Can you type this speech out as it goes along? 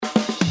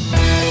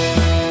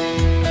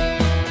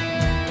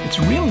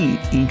really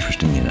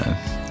interesting, you know.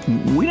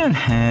 We don't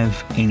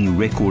have any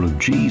record of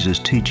Jesus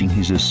teaching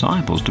his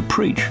disciples to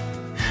preach,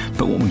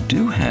 but what we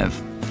do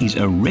have is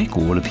a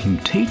record of him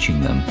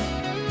teaching them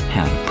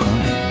how to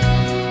pray.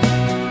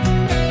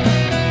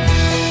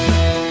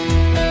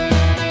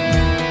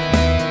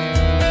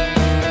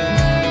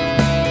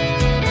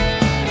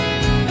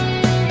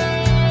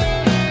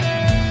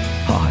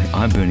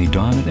 I'm Bernie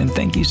Diamond, and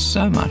thank you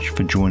so much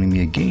for joining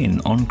me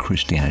again on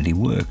Christianity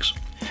Works.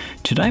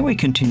 Today we're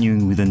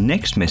continuing with the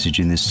next message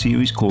in this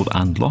series called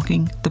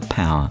Unlocking the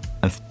Power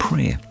of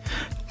Prayer,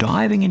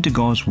 diving into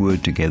God's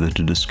Word together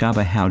to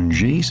discover how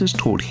Jesus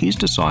taught his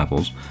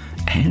disciples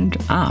and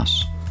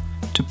us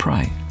to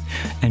pray.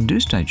 And do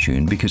stay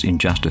tuned, because in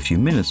just a few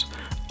minutes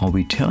I'll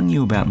be telling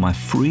you about my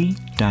free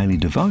daily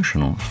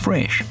devotional,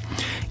 Fresh.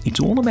 It's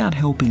all about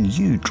helping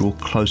you draw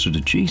closer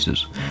to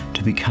Jesus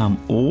to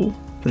become all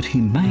that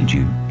he made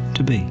you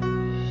to be.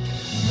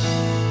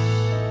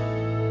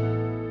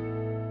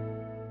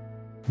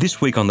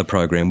 This week on the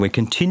program, we're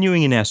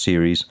continuing in our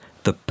series,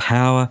 The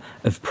Power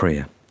of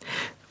Prayer.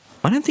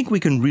 I don't think we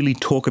can really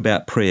talk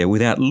about prayer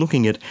without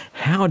looking at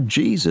how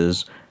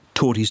Jesus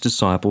taught his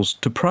disciples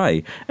to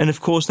pray. And of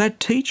course,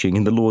 that teaching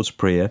in the Lord's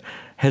Prayer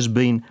has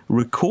been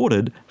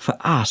recorded for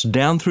us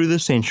down through the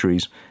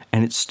centuries,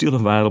 and it's still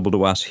available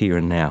to us here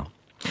and now.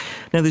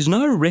 Now, there's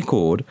no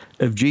record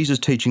of Jesus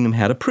teaching them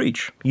how to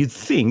preach. You'd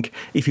think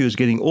if he was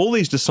getting all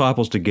these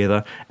disciples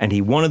together and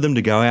he wanted them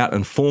to go out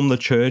and form the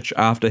church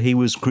after he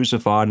was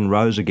crucified and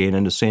rose again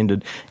and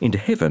ascended into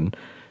heaven,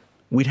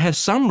 we'd have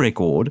some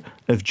record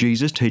of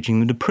Jesus teaching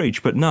them to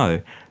preach. But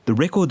no, the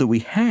record that we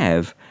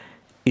have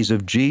is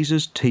of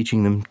Jesus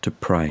teaching them to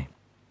pray.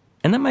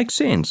 And that makes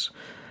sense.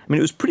 I mean,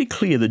 it was pretty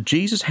clear that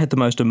Jesus had the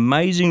most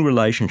amazing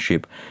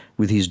relationship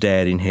with his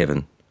dad in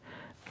heaven.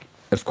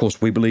 Of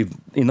course, we believe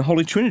in the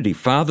Holy Trinity,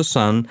 Father,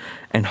 Son,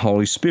 and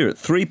Holy Spirit,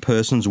 three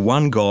persons,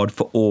 one God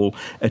for all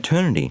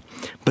eternity.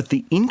 But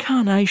the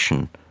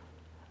incarnation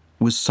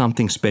was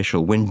something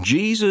special. When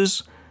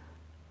Jesus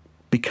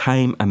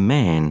became a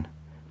man,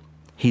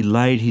 he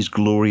laid his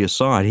glory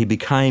aside. He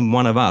became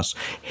one of us.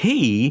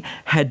 He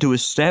had to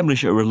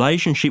establish a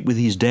relationship with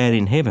his dad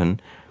in heaven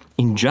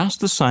in just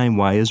the same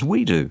way as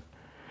we do.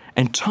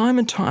 And time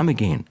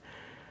again,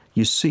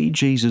 you see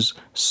Jesus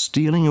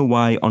stealing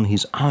away on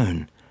his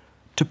own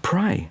to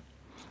pray.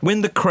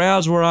 When the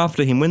crowds were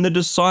after him, when the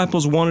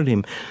disciples wanted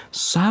him,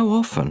 so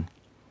often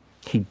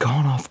he'd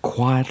gone off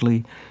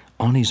quietly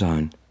on his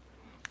own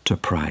to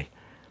pray.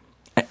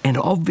 And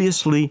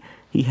obviously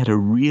he had a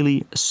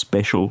really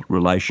special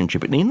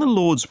relationship. And in the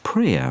Lord's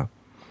Prayer,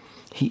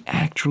 he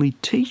actually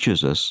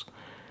teaches us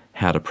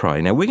how to pray.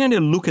 Now, we're going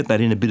to look at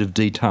that in a bit of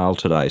detail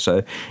today.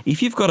 So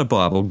if you've got a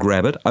Bible,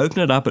 grab it, open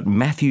it up at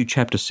Matthew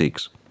chapter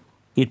 6.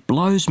 It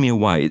blows me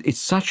away. It's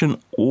such an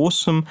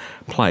awesome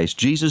place.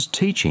 Jesus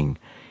teaching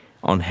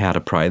on how to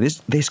pray.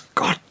 There's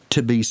got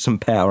to be some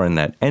power in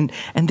that. And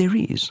there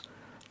is.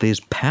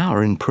 There's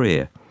power in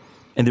prayer.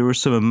 And there are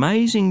some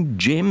amazing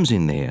gems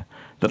in there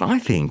that I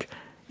think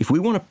if we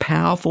want a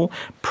powerful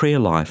prayer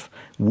life,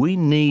 we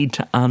need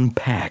to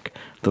unpack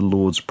the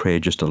Lord's Prayer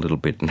just a little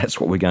bit. And that's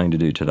what we're going to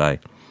do today.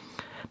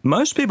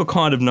 Most people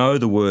kind of know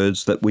the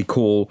words that we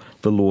call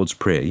the Lord's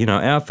Prayer. You know,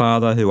 Our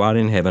Father who art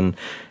in heaven,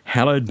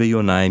 hallowed be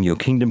your name, your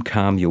kingdom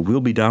come, your will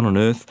be done on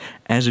earth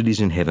as it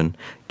is in heaven.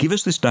 Give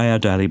us this day our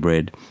daily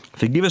bread.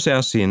 Forgive us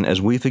our sin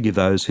as we forgive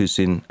those who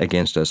sin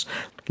against us.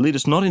 Lead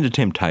us not into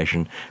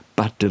temptation,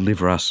 but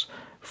deliver us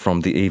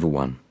from the evil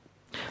one.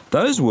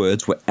 Those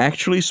words were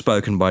actually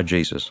spoken by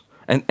Jesus,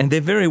 and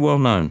they're very well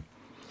known.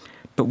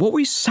 But what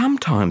we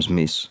sometimes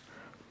miss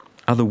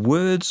are the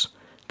words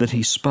that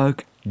he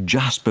spoke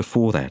just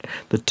before that,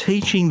 the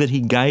teaching that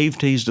he gave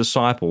to his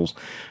disciples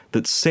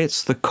that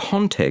sets the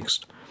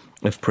context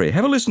of prayer.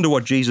 Have a listen to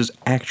what Jesus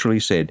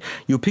actually said.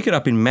 You'll pick it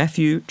up in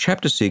Matthew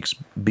chapter 6,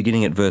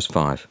 beginning at verse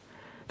 5.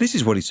 This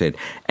is what he said,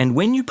 "And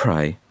when you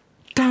pray,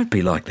 don't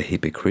be like the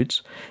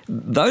hypocrites.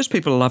 Those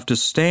people love to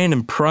stand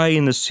and pray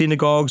in the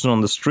synagogues and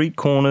on the street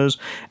corners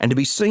and to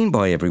be seen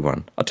by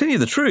everyone. I'll tell you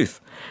the truth,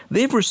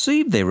 they've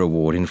received their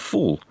reward in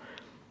full.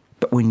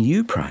 But when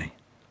you pray,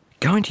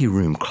 go into your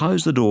room,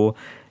 close the door,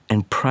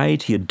 and pray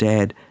to your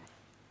dad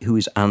who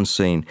is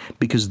unseen,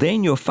 because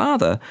then your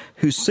Father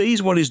who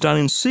sees what is done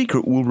in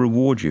secret will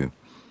reward you.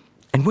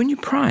 And when you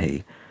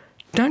pray,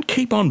 don't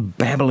keep on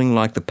babbling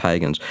like the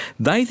pagans.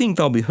 They think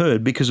they'll be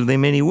heard because of their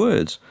many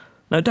words.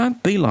 No,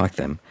 don't be like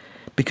them,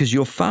 because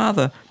your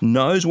Father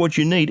knows what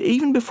you need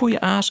even before you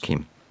ask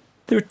him."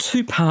 There are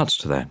two parts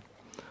to that.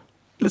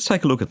 Let's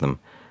take a look at them.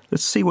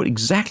 Let's see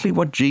exactly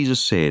what Jesus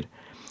said.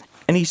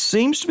 And he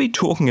seems to be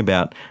talking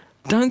about,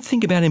 don't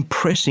think about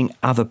impressing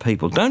other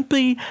people. Don't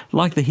be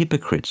like the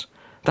hypocrites.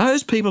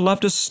 Those people love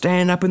to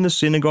stand up in the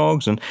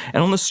synagogues and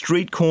on the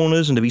street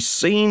corners and to be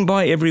seen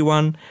by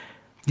everyone.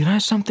 You know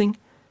something?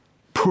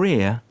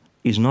 Prayer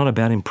is not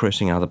about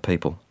impressing other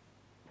people.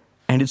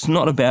 And it's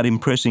not about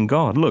impressing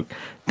God. Look,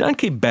 don't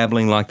keep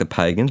babbling like the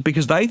pagans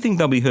because they think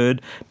they'll be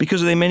heard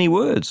because of their many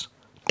words.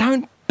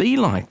 Don't be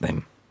like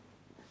them.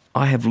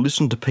 I have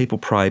listened to people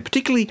pray,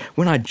 particularly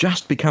when I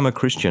just become a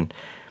Christian,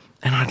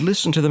 And I'd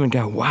listen to them and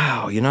go,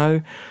 wow,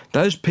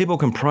 those people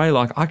can pray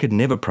like I could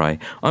never pray.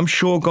 I'm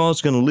sure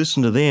God's going to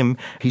listen to them.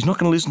 He's not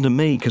going to listen to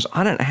me because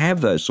I don't have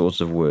those sorts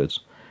of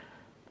words.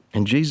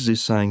 And Jesus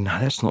is saying, no,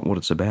 that's not what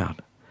it's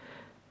about.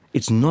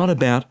 It's not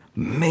about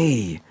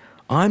me.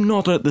 I'm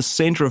not at the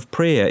center of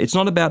prayer. It's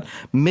not about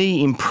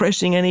me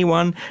impressing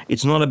anyone.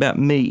 It's not about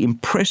me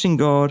impressing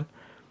God.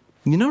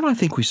 You know what I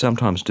think we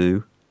sometimes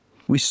do?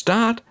 We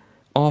start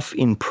off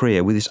in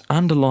prayer with this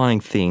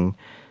underlying thing,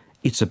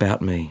 it's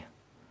about me.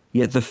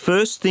 Yet the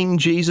first thing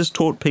Jesus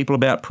taught people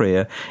about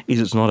prayer is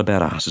it's not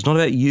about us. It's not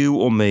about you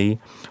or me.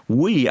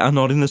 We are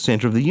not in the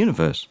center of the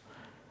universe.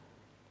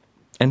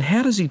 And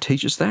how does he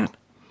teach us that?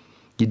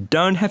 You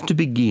don't have to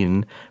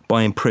begin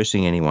by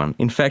impressing anyone.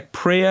 In fact,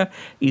 prayer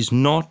is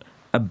not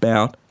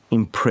about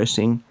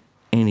impressing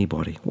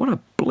anybody. What a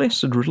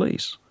blessed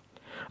release.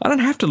 I don't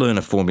have to learn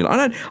a formula.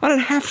 I don't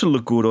have to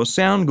look good or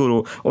sound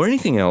good or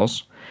anything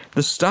else.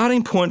 The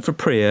starting point for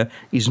prayer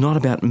is not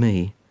about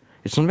me.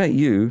 It's not about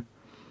you.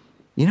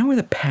 You know where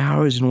the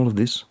power is in all of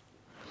this?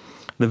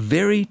 The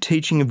very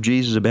teaching of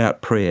Jesus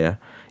about prayer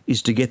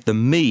is to get the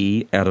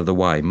me out of the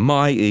way,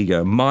 my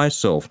ego,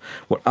 myself,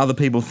 what other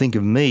people think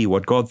of me,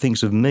 what God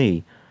thinks of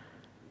me.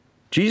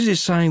 Jesus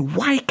is saying,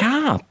 wake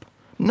up.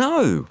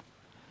 No.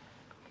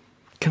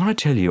 Can I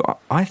tell you,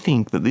 I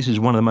think that this is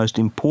one of the most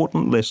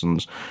important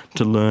lessons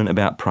to learn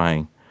about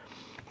praying.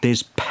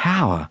 There's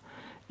power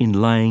in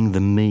laying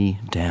the me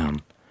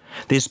down.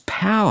 There's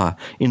power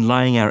in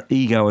laying our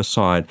ego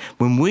aside.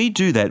 When we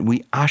do that,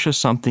 we usher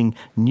something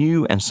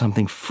new and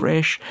something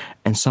fresh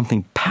and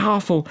something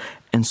powerful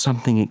and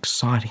something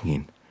exciting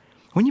in.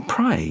 When you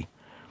pray,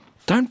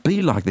 don't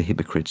be like the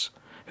hypocrites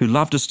who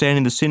love to stand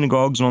in the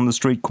synagogues and on the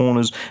street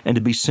corners and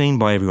to be seen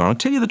by everyone. I'll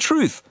tell you the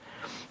truth.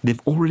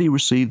 They've already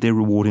received their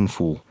reward in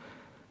full.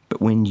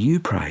 But when you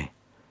pray,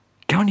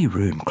 go in your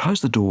room,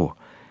 close the door,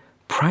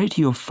 pray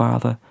to your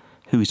Father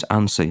who is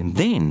unseen.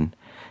 Then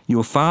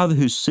your Father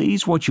who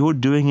sees what you're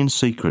doing in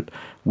secret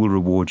will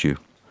reward you.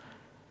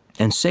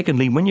 And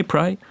secondly, when you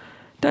pray,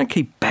 don't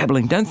keep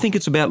babbling. Don't think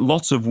it's about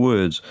lots of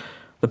words.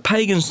 The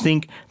pagans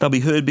think they'll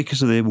be heard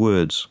because of their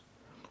words.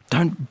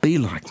 Don't be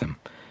like them,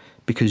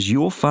 because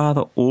your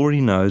Father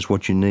already knows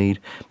what you need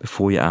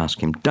before you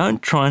ask Him.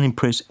 Don't try and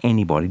impress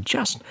anybody.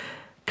 Just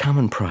come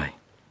and pray.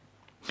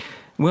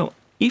 Well,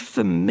 if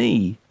the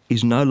me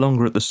is no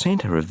longer at the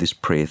centre of this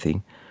prayer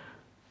thing,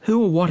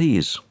 who or what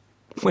is?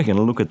 We're going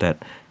to look at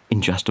that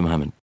in just a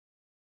moment.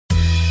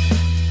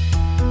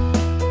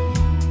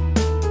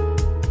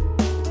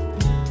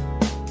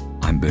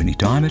 I'm Bernie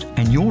Diamond,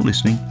 and you're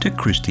listening to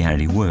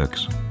Christianity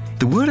Works.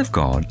 The Word of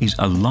God is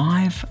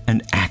alive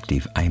and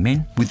active,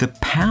 amen, with the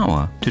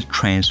power to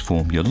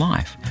transform your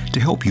life, to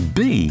help you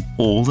be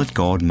all that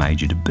God made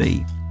you to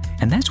be.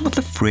 And that's what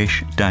the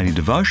Fresh Daily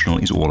Devotional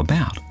is all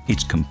about.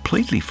 It's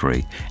completely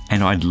free,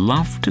 and I'd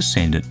love to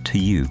send it to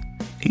you.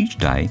 Each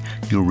day,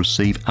 you'll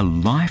receive a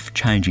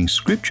life-changing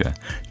scripture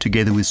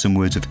together with some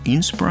words of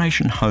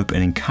inspiration, hope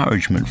and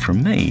encouragement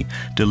from me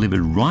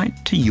delivered right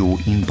to your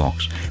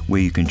inbox,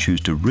 where you can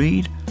choose to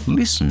read,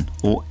 listen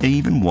or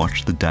even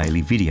watch the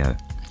daily video.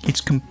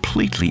 It's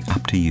completely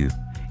up to you.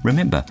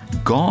 Remember,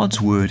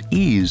 God's Word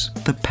is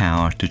the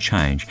power to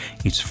change.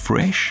 It's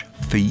fresh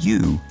for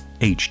you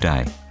each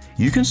day.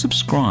 You can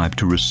subscribe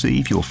to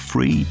receive your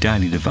free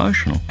daily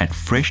devotional at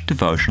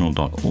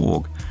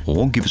freshdevotional.org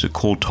or give us a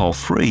call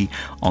toll-free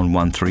on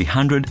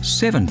 1300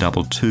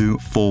 722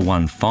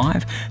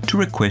 415 to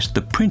request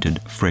the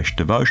printed Fresh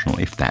Devotional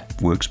if that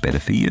works better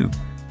for you.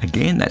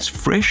 Again, that's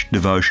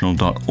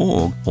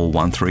freshdevotional.org or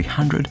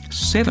 1300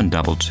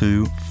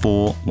 722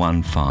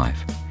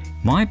 415.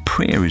 My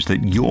prayer is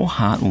that your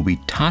heart will be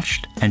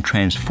touched and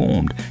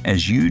transformed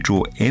as you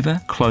draw ever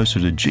closer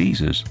to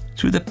Jesus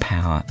through the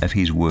power of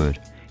His Word.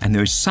 And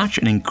there is such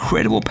an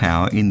incredible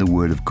power in the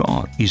Word of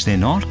God, is there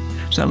not?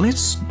 So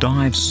let's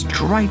dive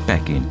straight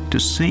back in to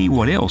see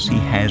what else He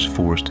has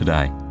for us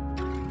today.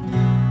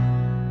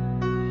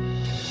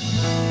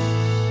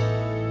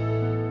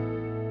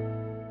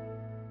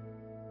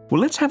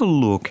 Well, let's have a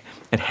look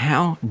at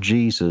how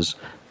Jesus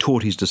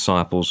taught His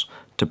disciples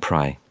to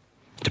pray.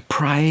 To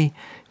pray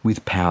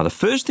with power. The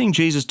first thing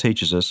Jesus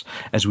teaches us,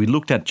 as we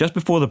looked at just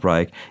before the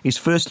break, is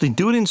firstly,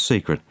 do it in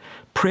secret.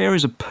 Prayer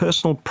is a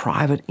personal,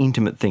 private,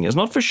 intimate thing. It's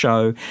not for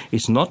show.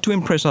 It's not to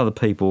impress other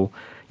people.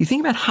 You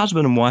think about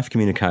husband and wife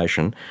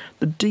communication,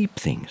 the deep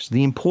things,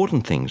 the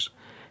important things.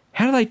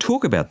 How do they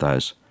talk about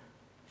those?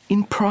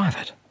 In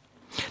private.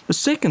 The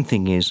second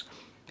thing is,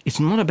 it's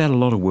not about a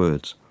lot of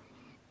words.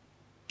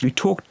 We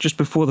talked just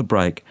before the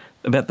break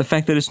about the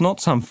fact that it's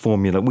not some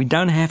formula. We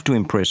don't have to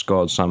impress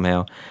God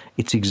somehow.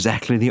 It's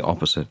exactly the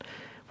opposite.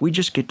 We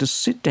just get to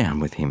sit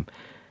down with Him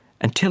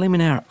and tell Him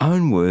in our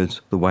own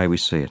words the way we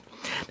see it.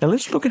 Now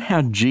let's look at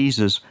how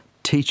Jesus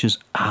teaches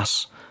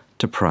us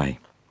to pray.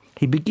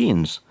 He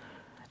begins,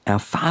 "Our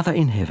Father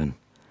in heaven,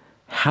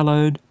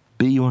 hallowed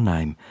be your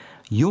name.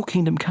 Your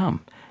kingdom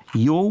come.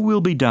 Your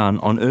will be done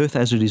on earth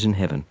as it is in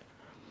heaven."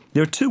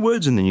 There are two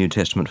words in the New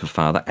Testament for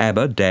Father,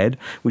 Abba, Dad,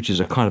 which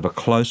is a kind of a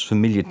close,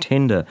 familiar,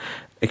 tender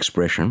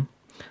expression.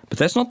 But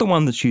that's not the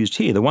one that's used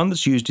here. The one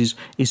that's used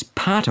is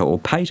pater or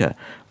pater,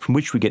 from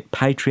which we get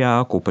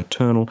patriarch or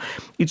paternal.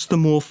 It's the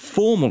more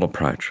formal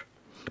approach.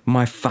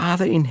 My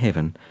Father in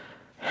heaven,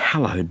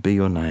 hallowed be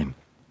your name.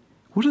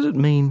 What does it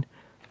mean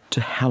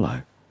to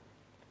hallow?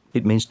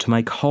 It means to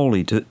make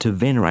holy, to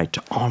venerate,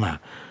 to honour,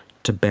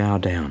 to bow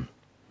down.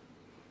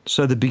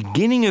 So the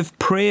beginning of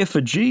prayer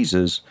for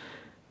Jesus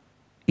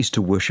is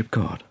to worship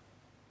God.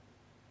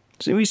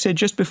 See, we said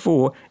just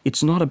before,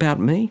 it's not about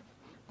me.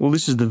 Well,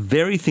 this is the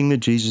very thing that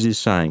Jesus is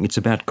saying. It's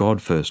about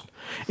God first.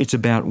 It's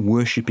about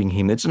worshipping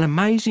him. It's an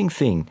amazing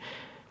thing.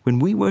 When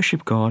we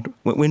worship God,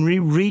 when we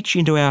reach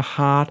into our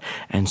heart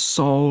and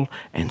soul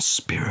and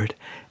spirit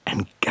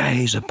and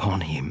gaze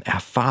upon him, our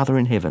Father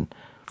in heaven,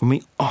 when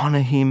we honour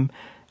him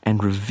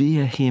and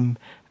revere him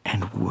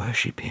and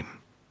worship him.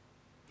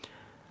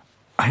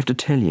 I have to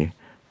tell you,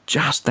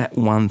 just that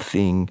one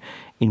thing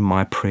in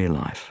my prayer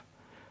life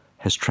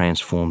has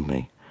transformed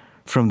me.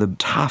 From the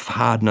tough,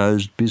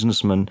 hard-nosed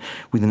businessman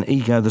with an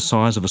ego the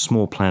size of a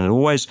small planet,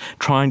 always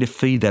trying to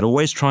feed that,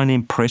 always trying to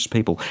impress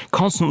people,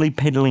 constantly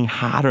pedaling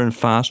harder and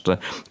faster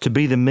to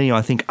be the me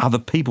I think other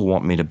people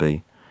want me to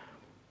be.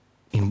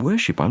 In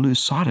worship, I lose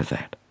sight of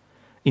that.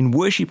 In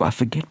worship, I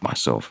forget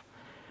myself.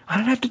 I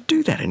don't have to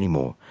do that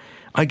anymore.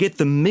 I get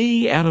the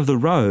me out of the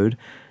road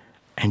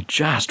and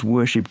just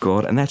worship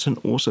God, and that's an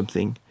awesome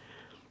thing.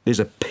 There's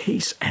a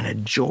peace and a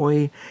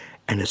joy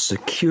and a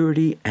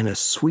security and a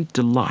sweet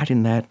delight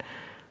in that.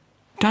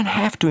 Don't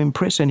have to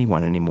impress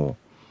anyone anymore.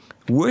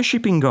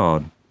 Worshipping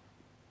God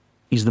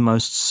is the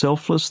most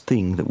selfless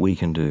thing that we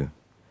can do.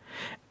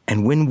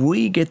 And when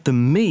we get the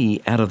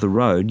me out of the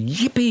road,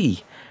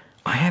 yippee,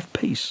 I have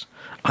peace.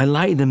 I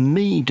lay the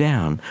me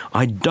down.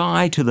 I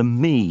die to the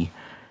me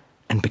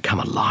and become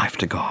alive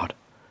to God,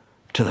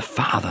 to the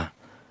Father,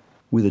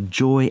 with a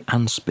joy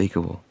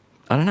unspeakable.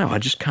 I don't know, I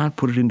just can't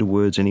put it into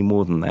words any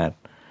more than that.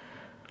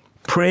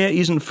 Prayer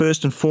isn't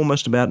first and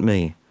foremost about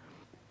me.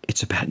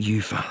 It's about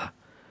you, Father.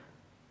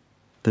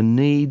 The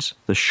needs,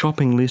 the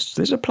shopping lists,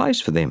 there's a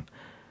place for them.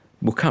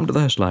 We'll come to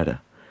those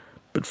later.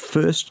 But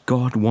first,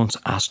 God wants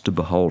us to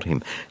behold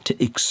him,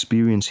 to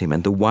experience him.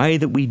 And the way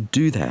that we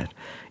do that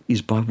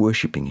is by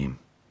worshipping him.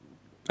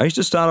 I used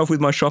to start off with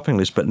my shopping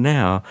list, but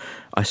now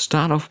I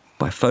start off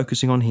by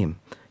focusing on him.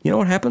 You know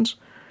what happens?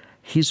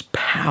 His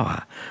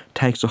power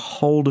takes a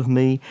hold of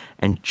me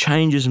and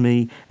changes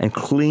me and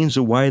cleans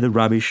away the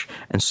rubbish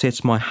and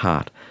sets my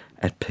heart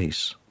at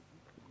peace.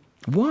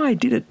 Why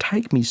did it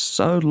take me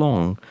so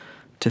long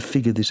to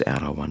figure this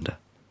out, I wonder?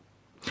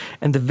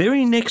 And the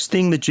very next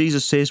thing that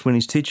Jesus says when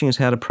he's teaching us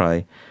how to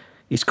pray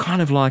is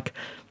kind of like,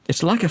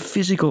 it's like a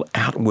physical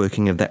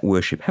outworking of that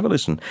worship. Have a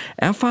listen.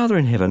 Our Father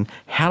in heaven,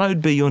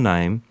 hallowed be your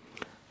name,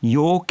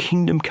 your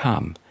kingdom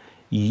come,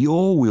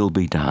 your will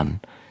be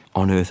done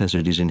on earth as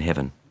it is in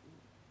heaven.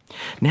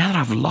 Now that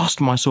I've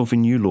lost myself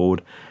in you,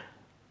 Lord,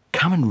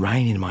 come and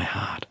reign in my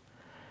heart.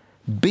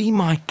 Be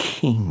my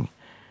king.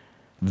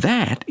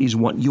 That is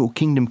what your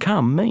kingdom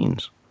come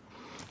means.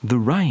 The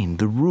reign,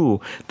 the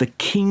rule, the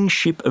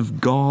kingship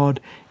of God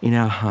in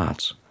our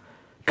hearts.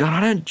 God, I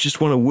don't just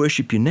want to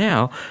worship you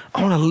now.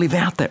 I want to live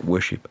out that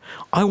worship.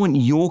 I want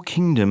your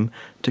kingdom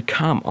to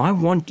come. I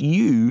want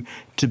you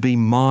to be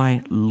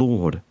my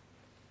Lord.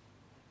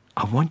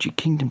 I want your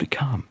kingdom to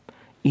come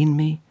in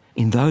me,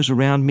 in those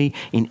around me,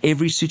 in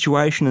every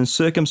situation and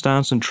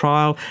circumstance and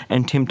trial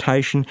and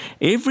temptation.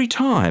 Every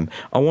time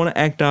I want to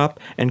act up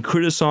and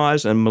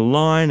criticize and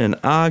malign and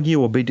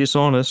argue or be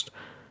dishonest,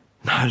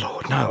 no,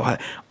 Lord, no,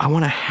 I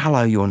want to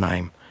hallow your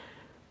name.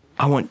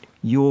 I want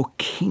your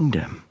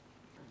kingdom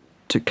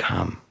to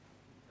come.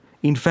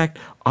 In fact,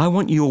 I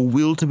want your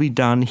will to be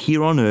done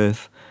here on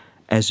earth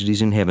as it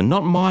is in heaven.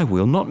 Not my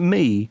will, not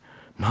me.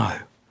 No,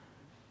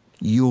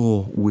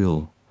 your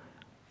will,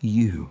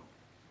 you.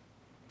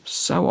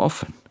 So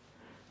often,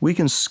 we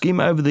can skim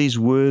over these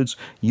words,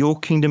 your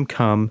kingdom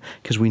come,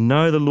 because we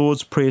know the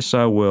Lord's Prayer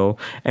so well,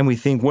 and we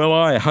think, well,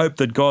 I hope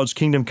that God's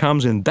kingdom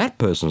comes in that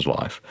person's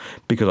life,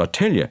 because I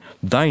tell you,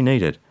 they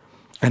need it.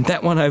 And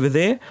that one over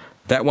there,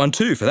 that one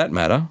too, for that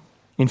matter.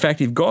 In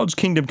fact, if God's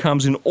kingdom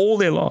comes in all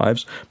their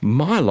lives,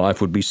 my life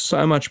would be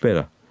so much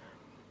better.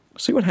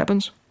 See what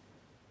happens?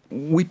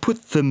 We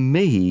put the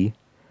me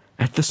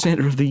at the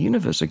center of the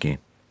universe again.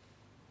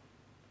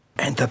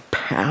 And the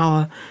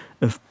power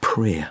of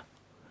prayer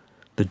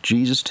that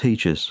Jesus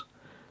teaches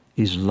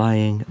is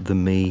laying the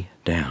me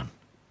down.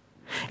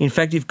 In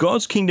fact, if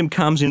God's kingdom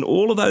comes in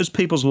all of those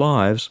people's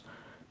lives,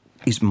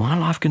 is my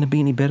life going to be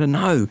any better?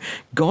 No.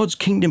 God's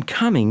kingdom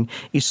coming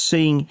is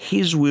seeing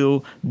his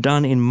will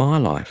done in my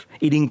life.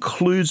 It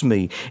includes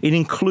me. It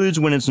includes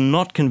when it's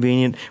not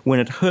convenient, when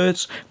it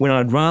hurts, when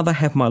I'd rather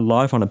have my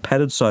life on a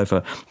padded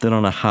sofa than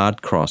on a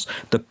hard cross.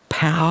 The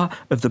power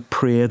of the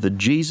prayer that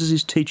Jesus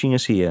is teaching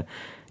us here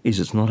is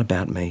it's not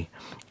about me,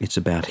 it's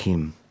about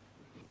him.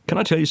 Can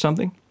I tell you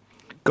something?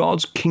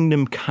 God's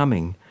kingdom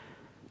coming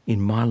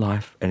in my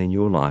life and in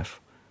your life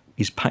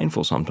is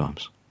painful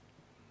sometimes.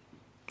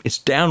 It's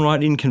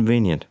downright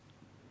inconvenient.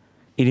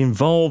 It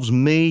involves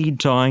me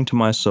dying to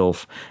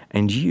myself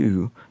and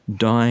you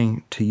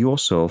dying to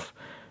yourself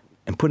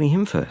and putting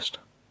Him first.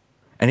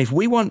 And if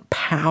we want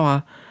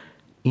power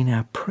in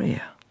our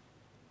prayer,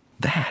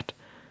 that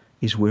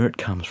is where it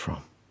comes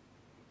from.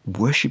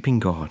 Worshipping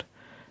God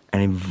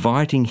and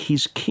inviting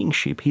His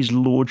kingship, His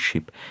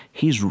lordship,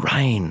 His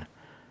reign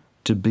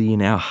to be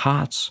in our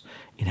hearts,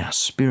 in our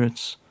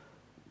spirits,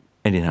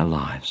 and in our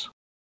lives.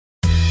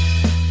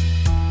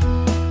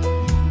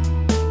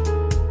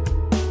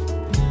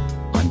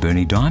 I'm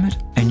Bernie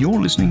Diamond, and you're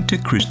listening to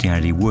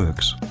Christianity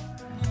Works.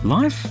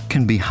 Life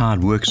can be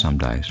hard work some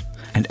days,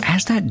 and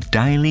as that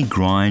daily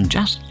grind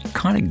just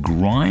kind of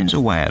grinds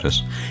away at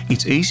us,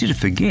 it's easy to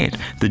forget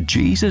that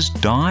Jesus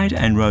died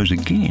and rose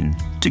again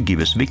to give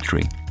us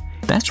victory.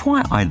 That's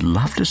why I'd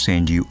love to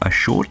send you a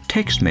short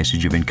text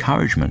message of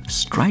encouragement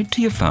straight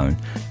to your phone,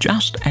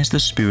 just as the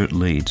Spirit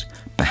leads,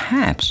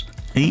 perhaps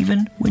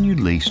even when you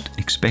least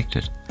expect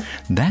it.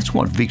 That's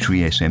what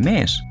Victory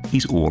SMS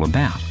is all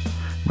about.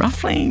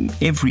 Roughly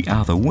every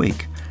other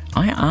week,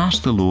 I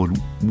ask the Lord,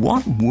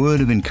 what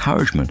word of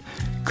encouragement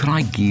could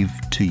I give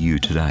to you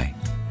today?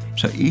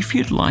 So if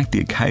you'd like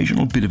the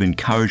occasional bit of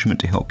encouragement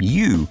to help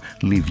you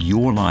live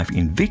your life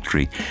in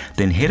victory,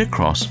 then head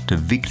across to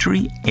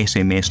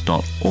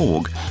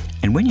victorysms.org,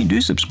 and when you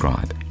do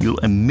subscribe, you'll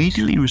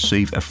immediately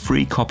receive a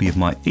free copy of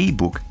my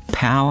ebook,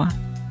 Power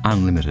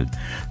Unlimited.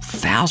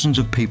 Thousands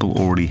of people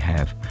already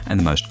have, and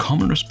the most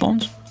common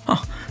response?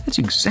 Oh, that's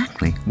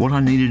exactly what I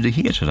needed to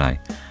hear today.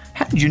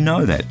 How did you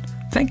know that?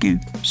 Thank you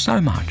so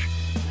much.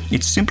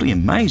 It's simply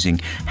amazing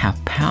how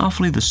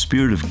powerfully the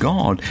Spirit of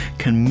God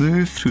can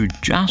move through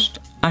just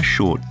a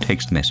short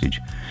text message.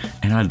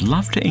 And I'd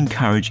love to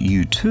encourage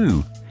you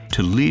too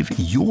to live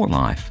your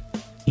life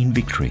in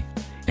victory.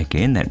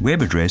 Again, that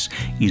web address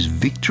is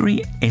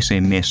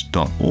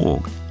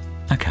victorysms.org.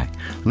 Okay,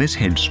 let's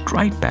head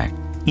straight back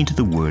into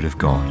the Word of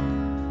God.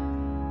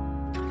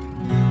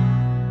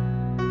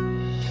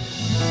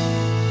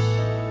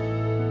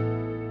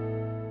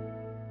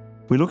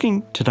 We're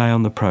looking today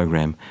on the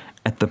program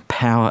at the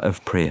power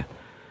of prayer.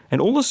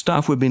 And all the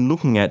stuff we've been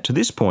looking at to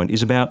this point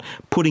is about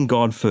putting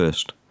God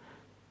first.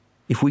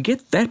 If we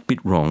get that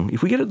bit wrong,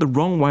 if we get it the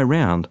wrong way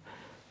round,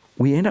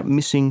 we end up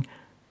missing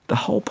the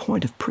whole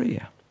point of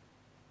prayer.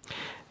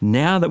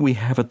 Now that we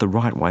have it the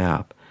right way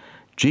up,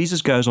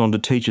 Jesus goes on to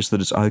teach us that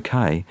it's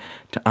okay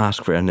to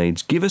ask for our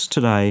needs. Give us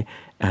today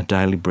our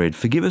daily bread.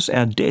 Forgive us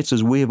our debts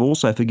as we have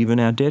also forgiven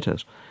our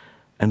debtors.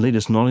 And lead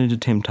us not into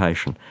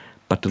temptation,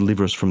 but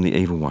deliver us from the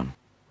evil one.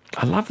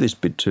 I love this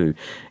bit too.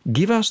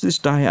 Give us this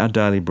day our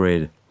daily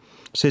bread.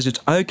 It says it's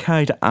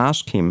okay to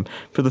ask Him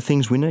for the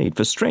things we need,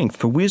 for strength,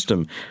 for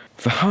wisdom,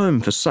 for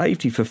home, for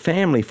safety, for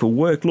family, for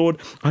work. Lord,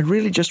 I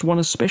really just want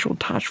a special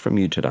touch from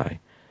you today.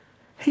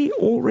 He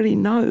already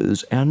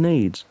knows our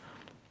needs.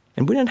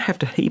 And we don't have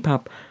to heap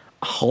up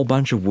a whole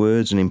bunch of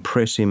words and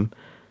impress Him.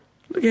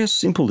 Look how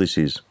simple this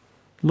is.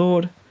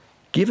 Lord,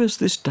 give us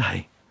this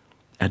day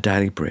our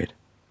daily bread.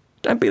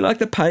 Don't be like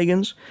the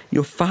pagans.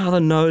 Your Father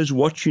knows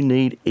what you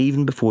need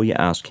even before you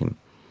ask Him.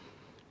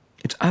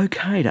 It's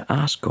okay to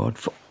ask God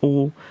for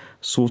all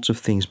sorts of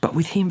things, but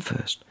with Him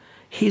first.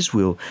 His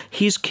will,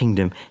 His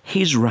kingdom,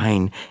 His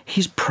reign,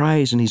 His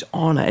praise and His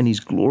honour and His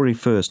glory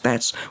first.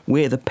 That's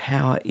where the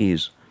power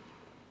is.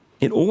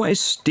 It always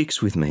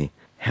sticks with me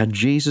how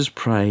Jesus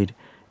prayed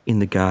in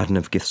the Garden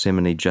of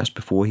Gethsemane just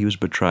before He was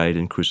betrayed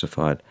and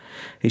crucified.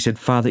 He said,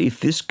 Father, if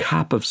this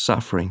cup of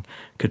suffering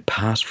could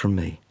pass from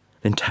me,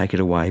 then take it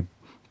away,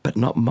 but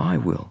not my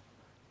will.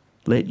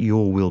 Let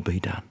your will be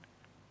done.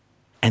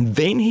 And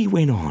then He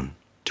went on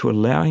to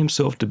allow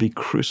Himself to be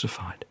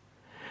crucified.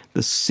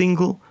 The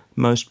single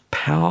most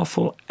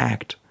powerful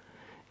act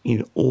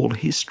in all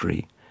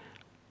history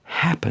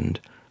happened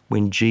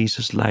when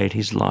Jesus laid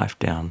His life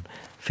down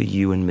for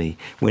you and me,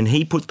 when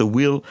He put the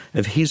will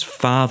of His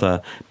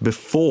Father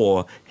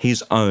before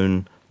His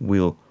own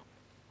will.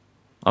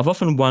 I've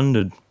often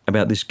wondered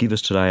about this give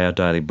us today our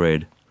daily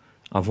bread.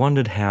 I've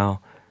wondered how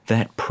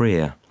that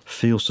prayer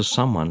feels to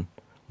someone,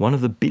 one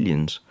of the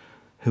billions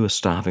who are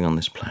starving on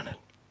this planet.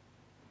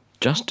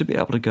 Just to be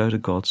able to go to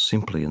God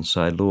simply and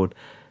say, Lord,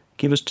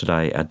 give us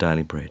today our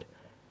daily bread.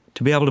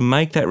 To be able to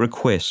make that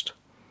request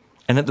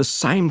and at the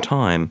same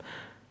time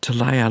to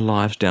lay our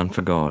lives down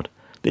for God.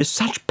 There's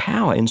such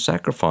power in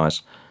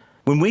sacrifice.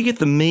 When we get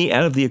the me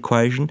out of the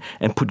equation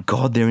and put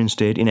God there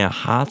instead in our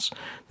hearts,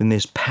 then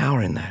there's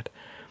power in that.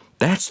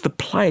 That's the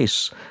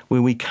place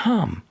where we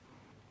come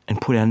and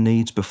put our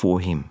needs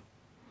before Him.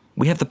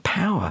 We have the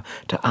power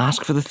to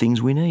ask for the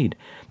things we need,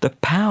 the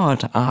power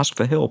to ask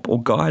for help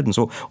or guidance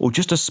or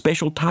just a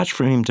special touch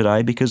from Him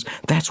today because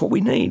that's what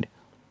we need.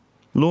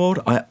 Lord,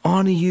 I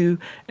honour you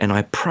and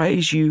I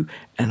praise you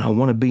and I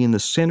want to be in the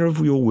centre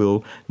of your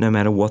will no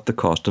matter what the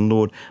cost. And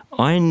Lord,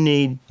 I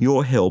need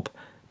your help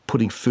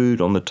putting food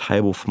on the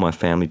table for my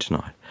family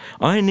tonight.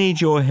 I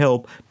need your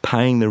help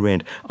paying the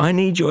rent. I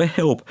need your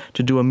help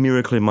to do a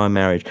miracle in my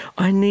marriage.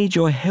 I need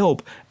your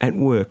help at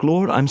work.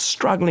 Lord, I'm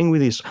struggling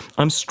with this.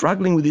 I'm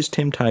struggling with this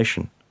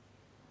temptation.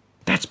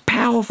 That's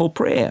powerful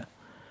prayer.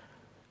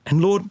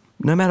 And Lord,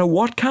 no matter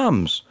what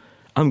comes,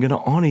 I'm going to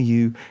honour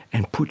you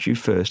and put you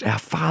first. Our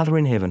Father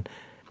in heaven,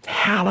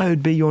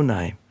 hallowed be your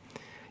name.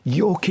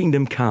 Your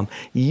kingdom come.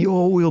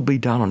 Your will be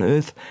done on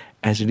earth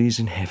as it is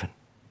in heaven.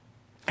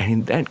 And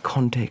in that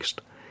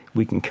context,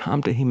 we can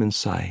come to him and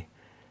say,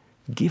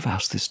 give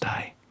us this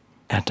day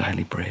our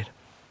daily bread.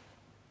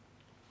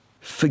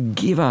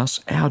 Forgive us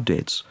our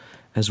debts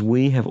as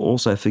we have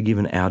also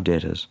forgiven our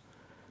debtors.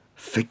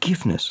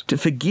 Forgiveness, to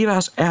forgive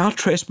us our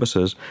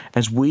trespasses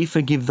as we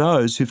forgive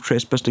those who've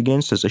trespassed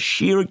against us. A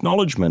sheer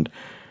acknowledgement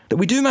that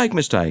we do make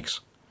mistakes.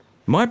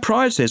 My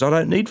pride says I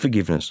don't need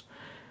forgiveness,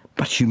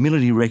 but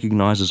humility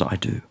recognises I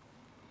do.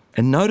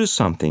 And notice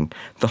something,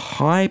 the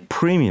high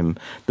premium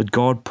that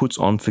God puts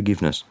on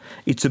forgiveness.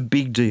 It's a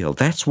big deal.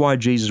 That's why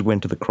Jesus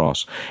went to the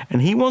cross.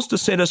 And he wants to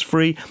set us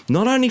free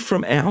not only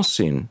from our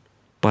sin,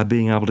 by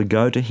being able to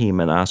go to him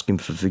and ask him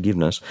for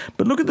forgiveness.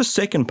 But look at the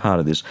second part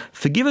of this.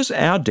 Forgive us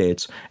our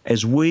debts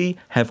as we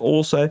have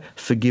also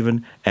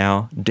forgiven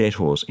our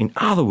debtors. In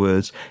other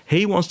words,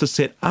 he wants to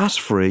set us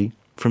free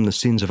from the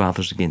sins of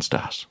others against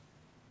us.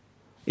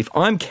 If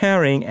I'm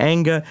carrying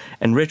anger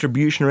and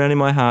retribution around in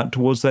my heart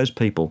towards those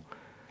people,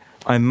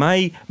 I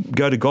may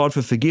go to God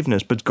for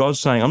forgiveness, but God's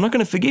saying, I'm not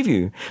going to forgive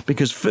you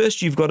because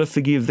first you've got to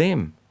forgive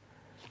them.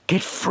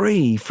 Get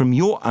free from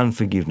your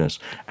unforgiveness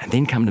and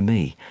then come to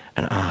me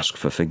and ask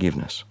for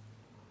forgiveness.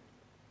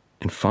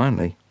 And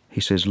finally,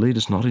 he says, lead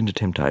us not into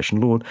temptation.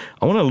 Lord,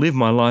 I want to live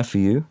my life for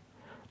you.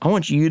 I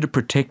want you to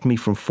protect me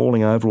from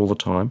falling over all the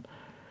time.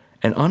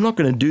 And I'm not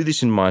going to do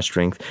this in my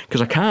strength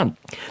because I can't.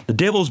 The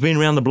devil's been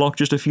around the block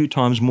just a few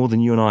times more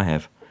than you and I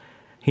have.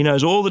 He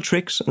knows all the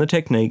tricks and the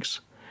techniques.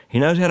 He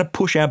knows how to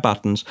push our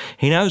buttons.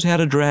 He knows how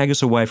to drag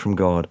us away from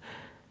God.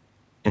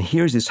 And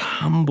here is this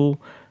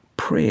humble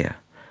prayer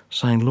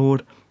saying,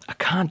 Lord, I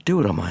can't do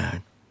it on my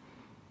own.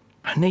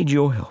 I need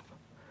your help.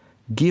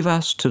 Give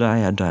us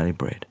today our daily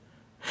bread.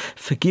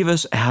 Forgive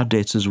us our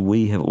debts as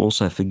we have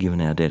also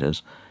forgiven our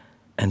debtors.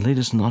 And lead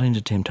us not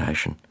into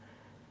temptation,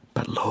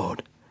 but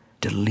Lord,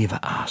 deliver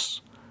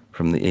us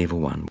from the evil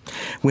one.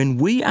 When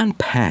we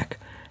unpack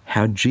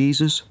how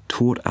Jesus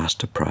taught us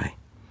to pray,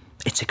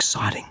 it's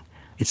exciting,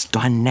 it's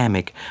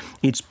dynamic,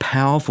 it's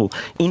powerful.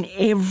 In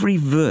every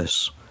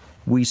verse,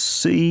 we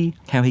see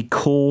how he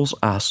calls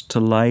us to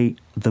lay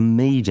the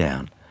me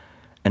down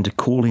and to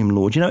call him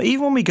Lord. You know,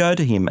 even when we go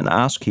to him and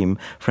ask him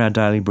for our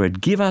daily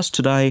bread, give us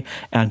today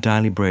our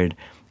daily bread,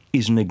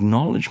 is an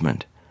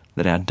acknowledgement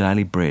that our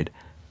daily bread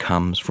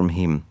comes from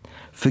him.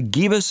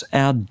 Forgive us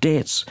our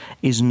debts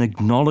is an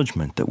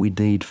acknowledgement that we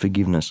need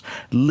forgiveness.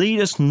 Lead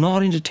us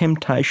not into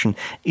temptation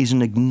is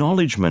an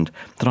acknowledgement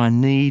that I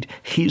need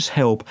his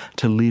help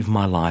to live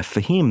my life for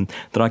him,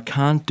 that I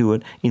can't do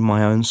it in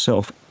my own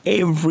self.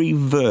 Every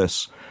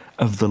verse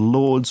of the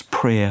Lord's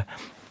Prayer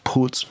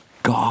puts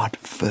God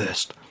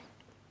first.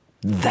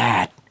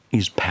 That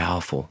is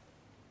powerful.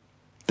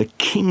 The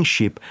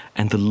kingship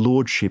and the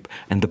lordship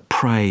and the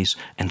praise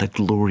and the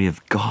glory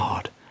of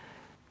God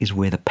is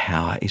where the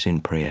power is in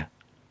prayer.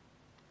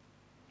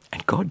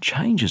 And God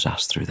changes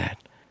us through that.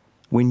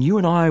 When you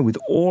and I, with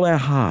all our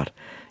heart,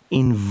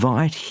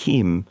 invite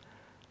him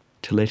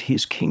to let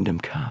his kingdom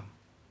come,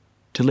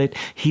 to let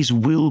his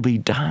will be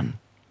done.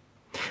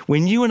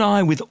 When you and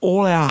I, with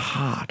all our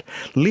heart,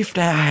 lift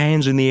our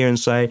hands in the air and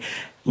say,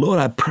 Lord,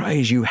 I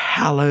praise you,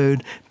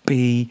 hallowed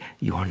be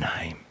your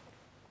name.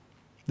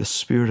 The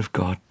Spirit of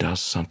God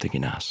does something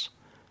in us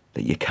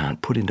that you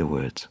can't put into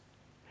words.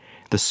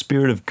 The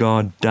Spirit of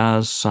God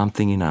does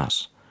something in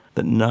us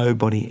that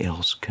nobody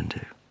else can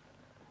do.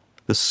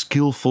 The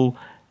skillful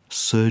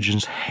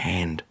surgeon's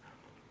hand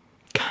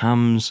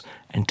comes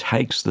and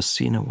takes the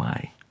sin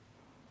away.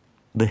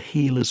 The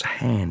healer's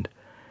hand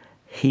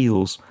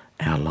heals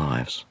our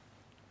lives.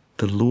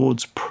 The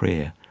Lord's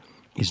Prayer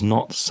is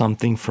not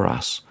something for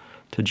us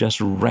to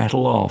just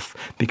rattle off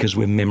because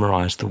we've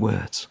memorized the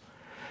words.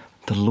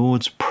 The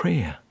Lord's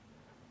Prayer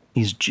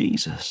is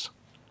Jesus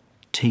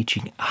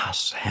teaching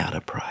us how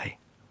to pray.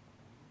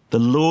 The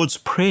Lord's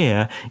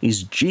Prayer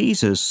is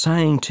Jesus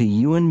saying to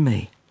you and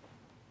me,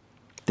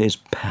 there's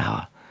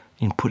power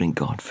in putting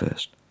God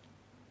first.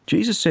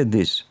 Jesus said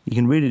this, you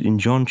can read it in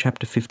John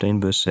chapter 15,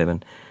 verse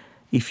 7.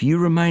 If you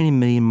remain in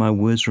me and my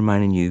words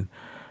remain in you,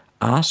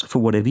 ask for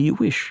whatever you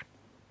wish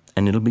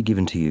and it'll be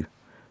given to you.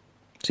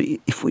 See,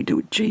 if we do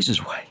it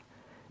Jesus' way,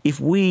 if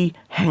we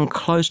hang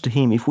close to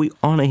him, if we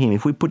honour him,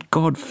 if we put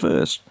God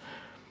first,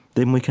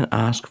 then we can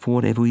ask for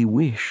whatever we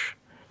wish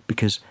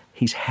because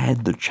he's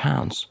had the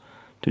chance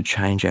to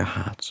change our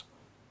hearts.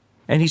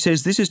 And he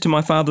says, this is to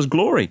my Father's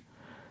glory,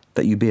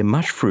 that you bear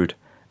much fruit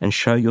and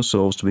show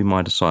yourselves to be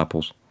my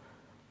disciples.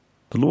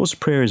 The Lord's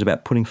Prayer is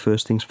about putting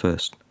first things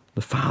first,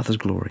 the Father's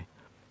glory.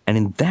 And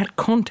in that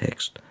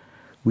context,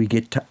 we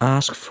get to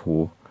ask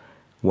for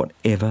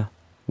whatever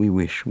we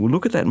wish. We'll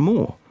look at that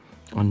more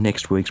on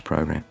next week's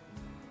program.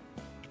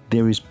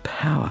 There is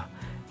power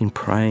in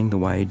praying the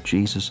way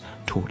Jesus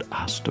taught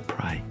us to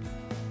pray.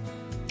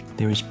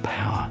 There is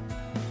power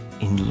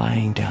in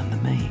laying down the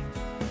me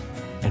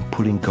and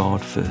putting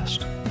God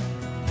first.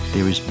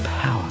 There is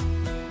power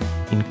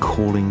in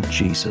calling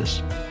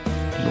Jesus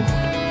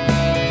Lord.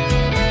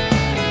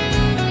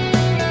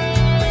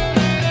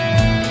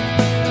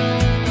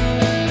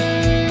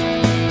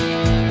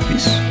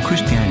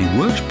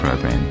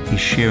 program is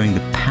sharing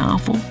the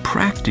powerful,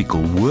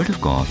 practical Word of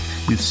God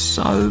with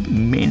so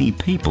many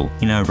people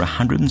in over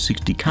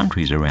 160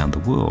 countries around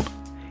the world.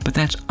 But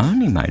that's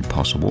only made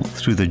possible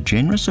through the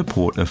generous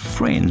support of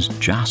friends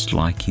just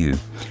like you.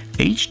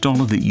 Each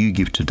dollar that you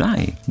give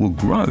today will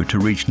grow to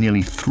reach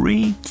nearly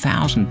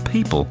 3,000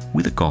 people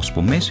with a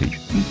gospel message.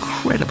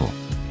 Incredible!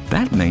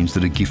 That means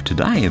that a gift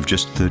today of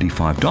just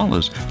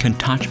 $35 can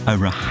touch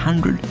over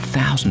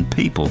 100,000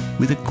 people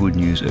with the good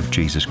news of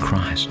Jesus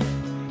Christ.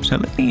 So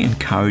let me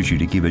encourage you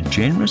to give a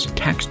generous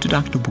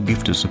tax-deductible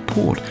gift of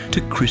support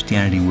to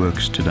Christianity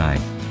Works today,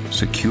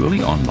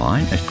 securely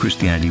online at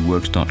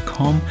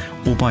christianityworks.com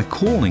or by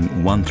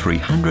calling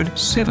 1300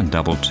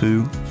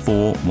 722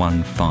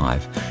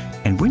 415.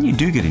 And when you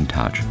do get in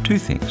touch, two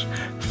things.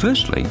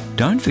 Firstly,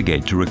 don't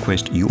forget to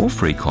request your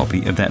free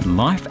copy of that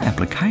life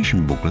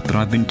application booklet that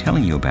I've been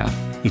telling you about.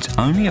 It's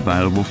only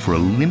available for a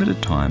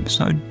limited time,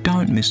 so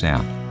don't miss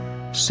out.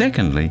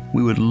 Secondly,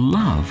 we would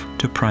love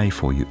to pray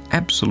for you.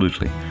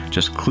 Absolutely.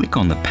 Just click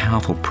on the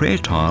powerful prayer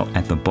tile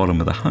at the bottom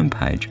of the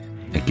homepage.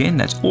 Again,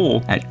 that's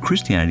all at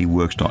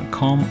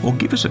christianityworks.com or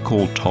give us a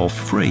call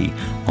toll-free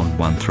on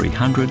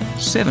 1300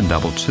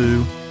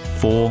 722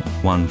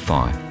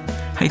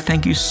 415. Hey,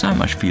 thank you so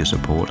much for your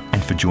support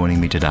and for joining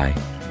me today.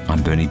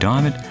 I'm Bernie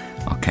Diamond.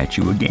 I'll catch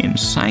you again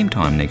same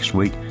time next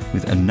week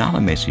with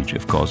another message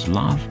of God's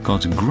love,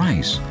 God's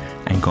grace,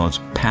 and God's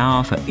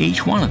power for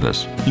each one of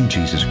us in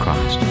Jesus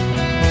Christ.